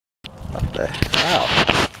What the hell?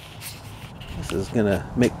 This is gonna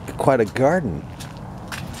make quite a garden.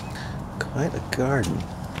 Quite a garden.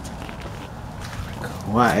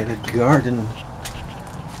 Quite a garden.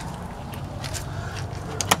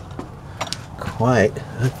 Quite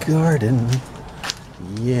a garden.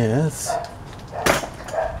 Yes.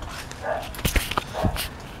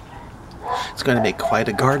 It's going to make quite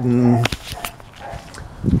a garden.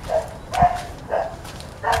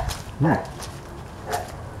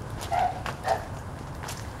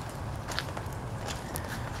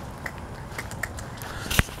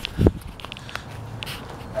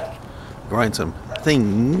 Growing some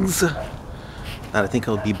things that I think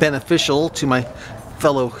will be beneficial to my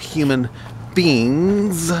fellow human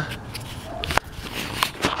beings.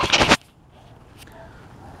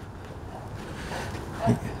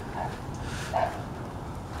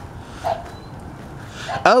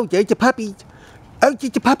 Oh, there's a puppy. Oh,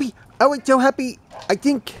 there's a puppy. Oh, it's so happy. I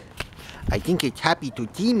think it's happy to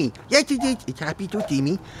see me. Yes, it is. It's happy to see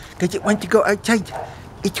me because it wants to go outside.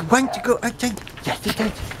 It wants to go outside. Yes, it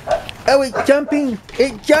does. Oh, it's jumping.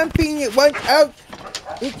 It's jumping. It wants out.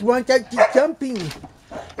 It wants out. It's jumping.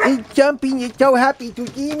 It's jumping. It's so happy to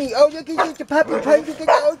see me. Oh, look at the puppy trying to get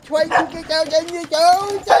out. Trying to get out. And it's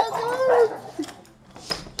out.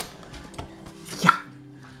 Yeah.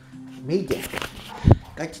 Made it.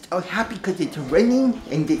 It's all happy because it's raining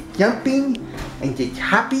and it's jumping and it's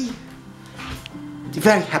happy. It's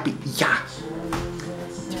very happy, yeah.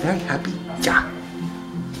 It's very happy, yeah.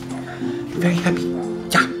 Very happy,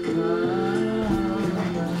 yeah.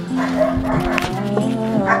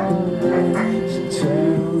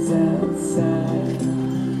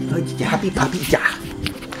 Oh, it's a happy puppy, yeah.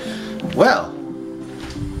 Well,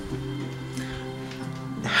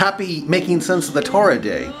 happy making sense of the Torah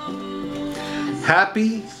day.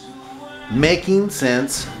 Happy making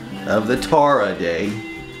sense of the Torah day.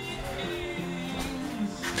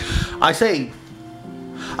 I say,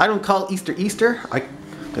 I don't call Easter Easter,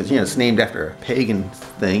 because you know it's named after a pagan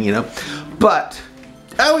thing, you know. But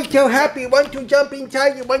I was so happy, want to jump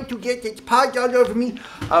inside, you want to get its paws all over me.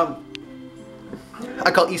 I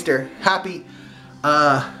call Easter happy.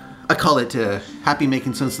 I call it Happy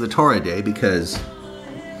Making Sense of the Torah Day because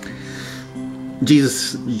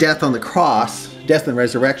Jesus' death on the cross, death and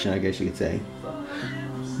resurrection, I guess you could say,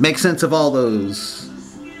 makes sense of all those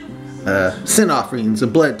sin offerings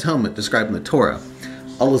and blood atonement described in the Torah.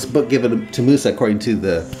 All this book given to Musa according to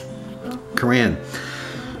the Quran.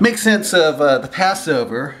 Makes sense of the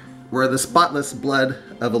Passover, where the spotless blood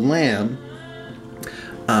of a lamb,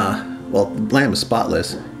 well, the lamb is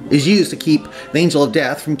spotless, is used to keep the angel of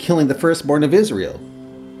death from killing the firstborn of Israel,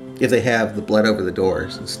 if they have the blood over the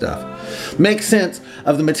doors and stuff. Makes sense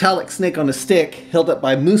of the metallic snake on a stick held up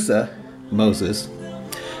by Moses.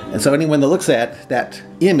 And so anyone that looks at that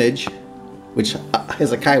image, which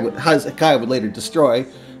Hezekiah would later destroy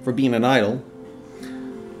for being an idol,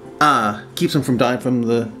 keeps them from dying from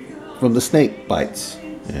the snake bites.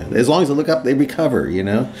 Yeah, as long as they look up, they recover, you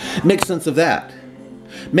know. Makes sense of that.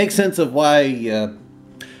 Makes sense of why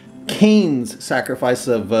Cain's sacrifice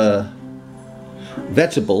of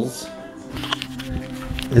vegetables,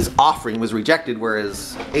 his offering was rejected,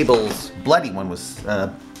 whereas Abel's bloody one was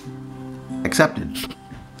accepted.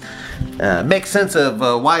 Makes sense of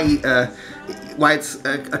why it's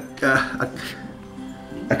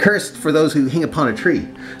accursed for those who hang upon a tree.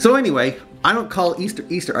 So anyway, I don't call Easter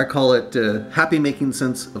Easter, I call it Happy Making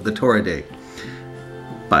Sense of the Torah Day.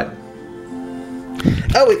 But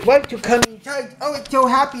oh, it wants to come inside. Oh, it's so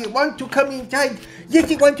happy, it wants to come inside. Yes,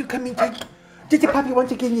 it wants to come inside. Does the puppy want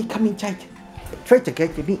to get in and come inside? First, I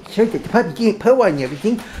got to make sure that the puppy didn't poo on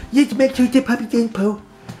everything. Let's make sure the puppy didn't poo.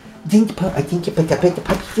 Didn't poo. I think the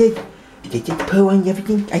puppy did. Did it poo on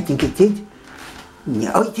everything? I think it did.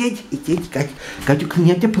 No, it did. It did. Got to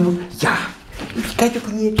clean up the poo. Yeah. It's got to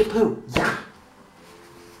clean up the poo. Yeah.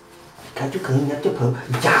 Got to clean up the poo.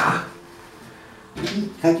 Yeah.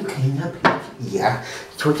 Got to clean up. Yeah.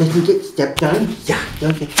 So it doesn't get stepped on. Yeah.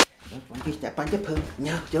 Don't want to step on the poo.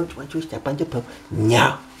 No. Don't want to step on the poo.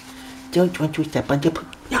 No. Don't want to step on the poo.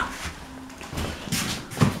 No.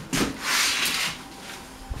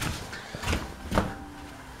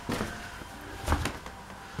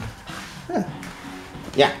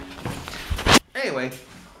 Yeah. Anyway.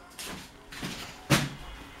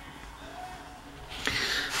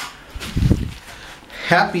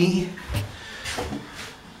 Happy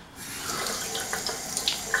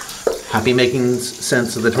making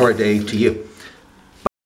sense of the Torah Day to you.